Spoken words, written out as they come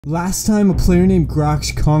Last time, a player named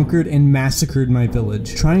Grox conquered and massacred my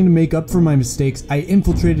village. Trying to make up for my mistakes, I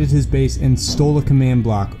infiltrated his base and stole a command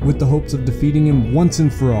block with the hopes of defeating him once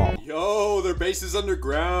and for all. Yo, their base is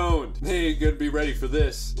underground. They ain't gonna be ready for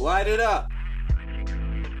this. Light it up.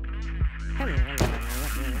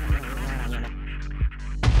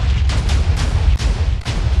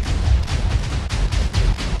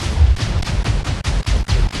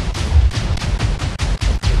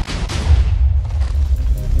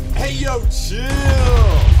 Hey yo, chill!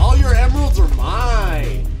 All your emeralds are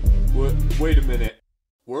mine! Wait a minute.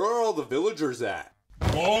 Where are all the villagers at?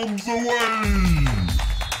 Bombs away!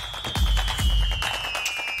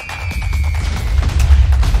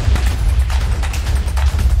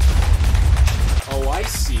 Oh, I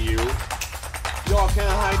see you. Y'all can't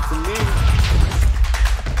hide from me.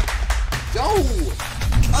 Yo!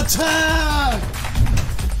 Attack!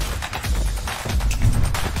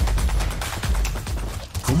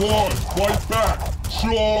 Come on, fight back!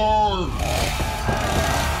 Charge!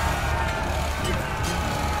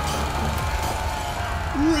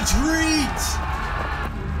 Retreat!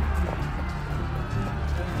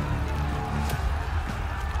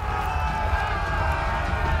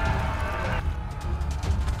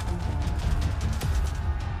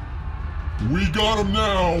 We got him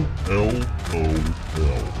now!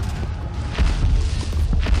 L-O-L.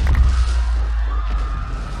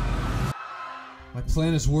 My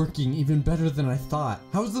plan is working even better than I thought.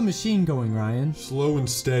 How's the machine going, Ryan? Slow and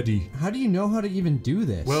steady. How do you know how to even do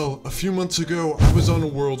this? Well, a few months ago, I was on a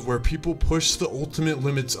world where people pushed the ultimate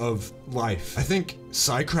limits of life. I think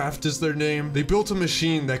Psycraft is their name. They built a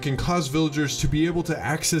machine that can cause villagers to be able to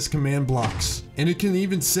access command blocks. And it can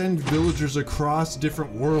even send villagers across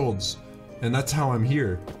different worlds. And that's how I'm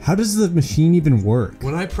here. How does the machine even work?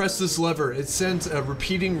 When I press this lever, it sends a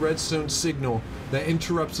repeating redstone signal that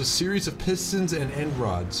interrupts a series of pistons and end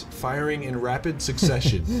rods, firing in rapid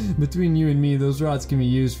succession. Between you and me, those rods can be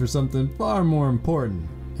used for something far more important.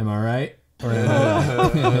 Am I right?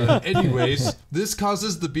 Anyways, this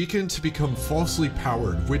causes the beacon to become falsely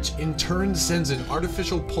powered, which in turn sends an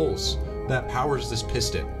artificial pulse that powers this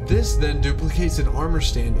piston. This then duplicates an armor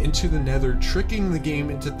stand into the nether, tricking the game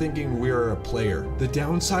into thinking we are a player. The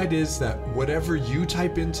downside is that whatever you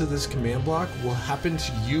type into this command block will happen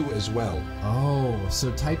to you as well. Oh,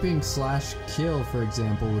 so typing /kill, for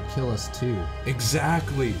example, would kill us too.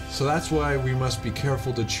 Exactly. So that's why we must be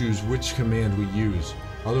careful to choose which command we use.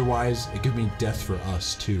 Otherwise, it could mean death for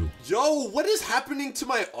us too. Yo, what is happening to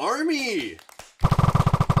my army?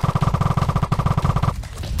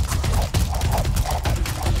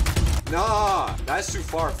 Nah, that's too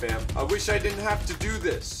far, fam. I wish I didn't have to do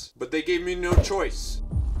this, but they gave me no choice.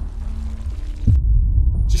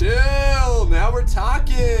 Chill, now we're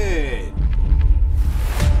talking.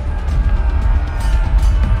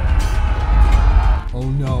 Oh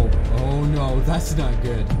no, that's not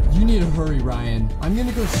good. You need to hurry, Ryan. I'm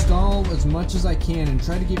gonna go stall as much as I can and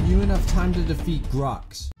try to give you enough time to defeat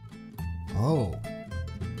Grox. Oh,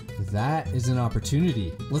 that is an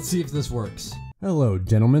opportunity. Let's see if this works. Hello,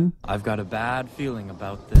 gentlemen. I've got a bad feeling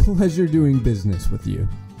about this. Pleasure doing business with you.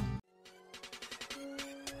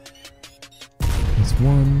 It's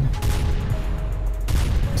 1,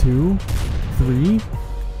 2, 3,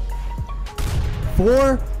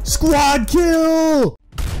 4. Squad kill!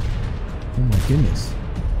 Oh my goodness.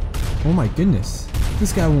 Oh my goodness.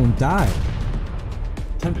 This guy won't die.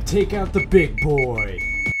 Time to take out the big boy.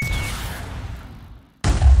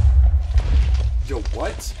 Yo,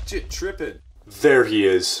 what? Shit, tripping. There he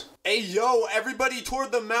is. Hey, yo, everybody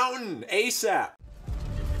toward the mountain, ASAP.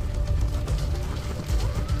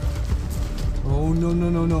 Oh,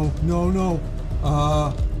 no.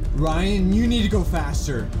 Ryan, you need to go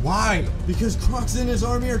faster. Why? Because Grox and his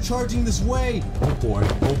army are charging this way. Oh boy,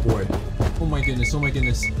 oh boy. Oh my goodness.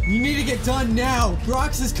 You need to get done now.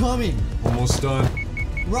 Grox is coming. Almost done.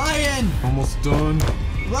 Ryan! Almost done.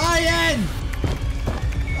 Ryan!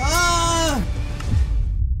 Ah!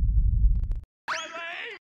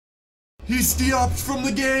 He's de-opt from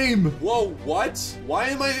the game! Whoa, what? Why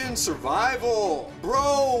am I in survival?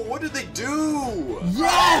 Bro, what did they do?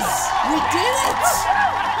 Yes! We did it!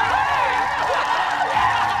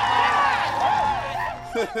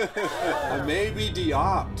 I may be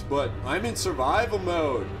de-opt, but I'm in survival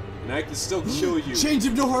mode, and I can still kill you. Change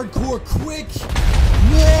him to hardcore, quick!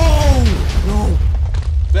 No!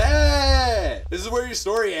 Bet! This is where your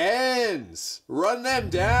story ends. Run them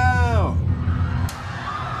down.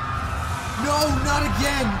 No, not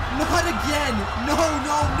again! Not again! No!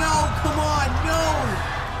 Come on, no!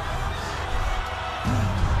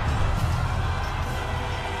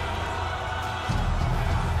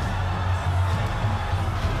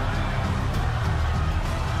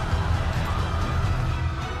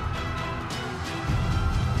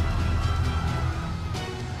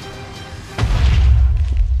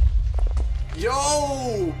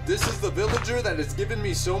 the villager that has given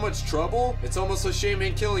me so much trouble. It's almost a shame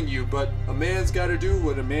ain't killing you, but a man's gotta do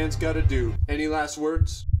what a man's gotta do. Any last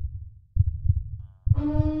words?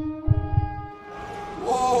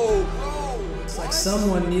 Whoa, bro! Looks like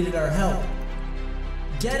someone needed our help.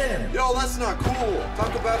 Get him! Yo, that's not cool.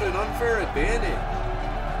 Talk about an unfair advantage.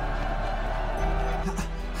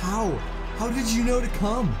 How? How did you know to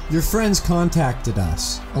come? Your friends contacted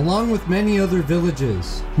us, along with many other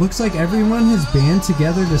villages. Looks like everyone has band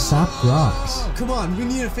together to stop Grox. Come on, we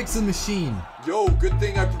need to fix the machine. Yo, good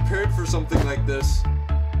thing I prepared for something like this.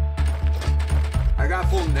 I got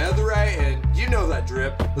full netherite and you know that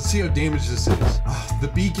drip. Let's see how damaged this is. The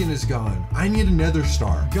beacon is gone. I need a nether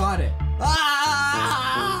star. Got it.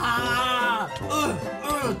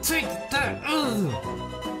 Take that.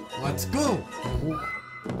 Let's go.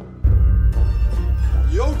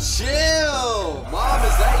 Yo, chill! Mom,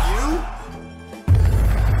 is that you?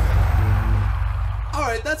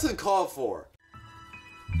 Alright, that's uncalled for.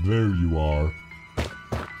 There you are.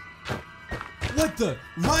 What the?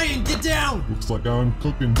 Ryan, get down! Looks like I'm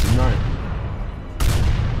cooking tonight.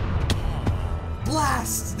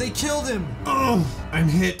 Blast! They killed him! Ugh, I'm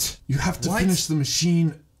hit. You have to What? finish the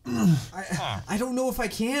machine. I don't know if I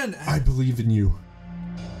can. I believe in you.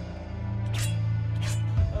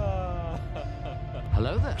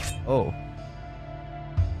 Hello there. Oh.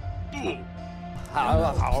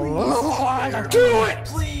 Do it!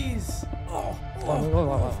 Please!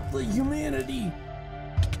 The humanity!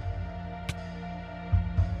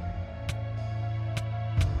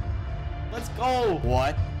 Let's go.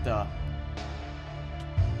 What the?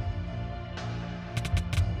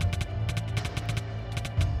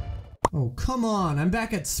 Oh, come on, I'm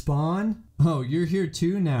back at spawn. Oh, you're here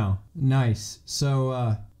too now. Nice.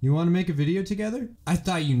 So, you want to make a video together? I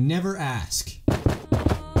thought you never ask.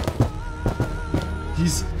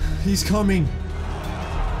 He's coming.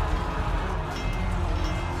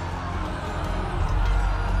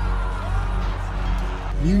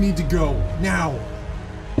 You need to go now.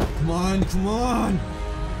 Come on, come on!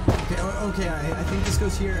 Okay, I think this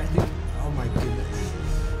goes here. Oh my goodness.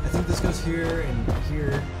 I think this goes here and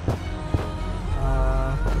here.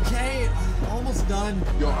 Okay, almost done.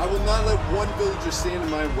 Yo, I will not let one villager stand in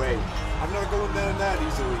my way. I'm not going down that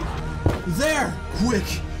easily. There!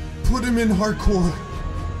 Quick, put him in hardcore.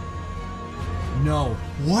 No.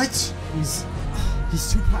 What? He's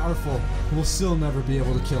too powerful. We'll still never be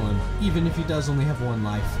able to kill him, even if he does only have one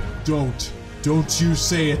life. Don't you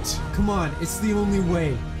say it. Come on, it's the only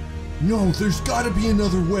way. No, there's gotta be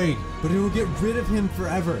another way. But it will get rid of him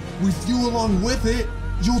forever. With you along with it,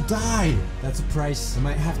 you'll die. That's a price I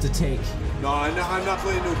might have to take. No, I'm not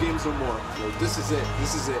playing no games no more. Yo, this is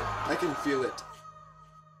it. I can feel it.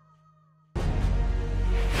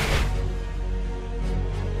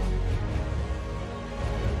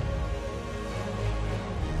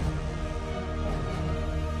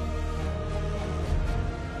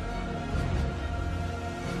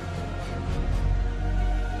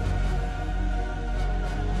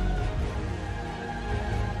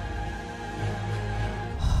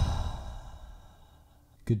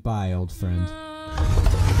 Goodbye, old friend.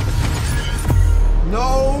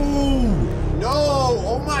 No!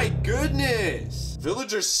 Oh my goodness!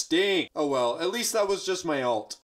 Villagers stink. Oh well, at least that was just my ult.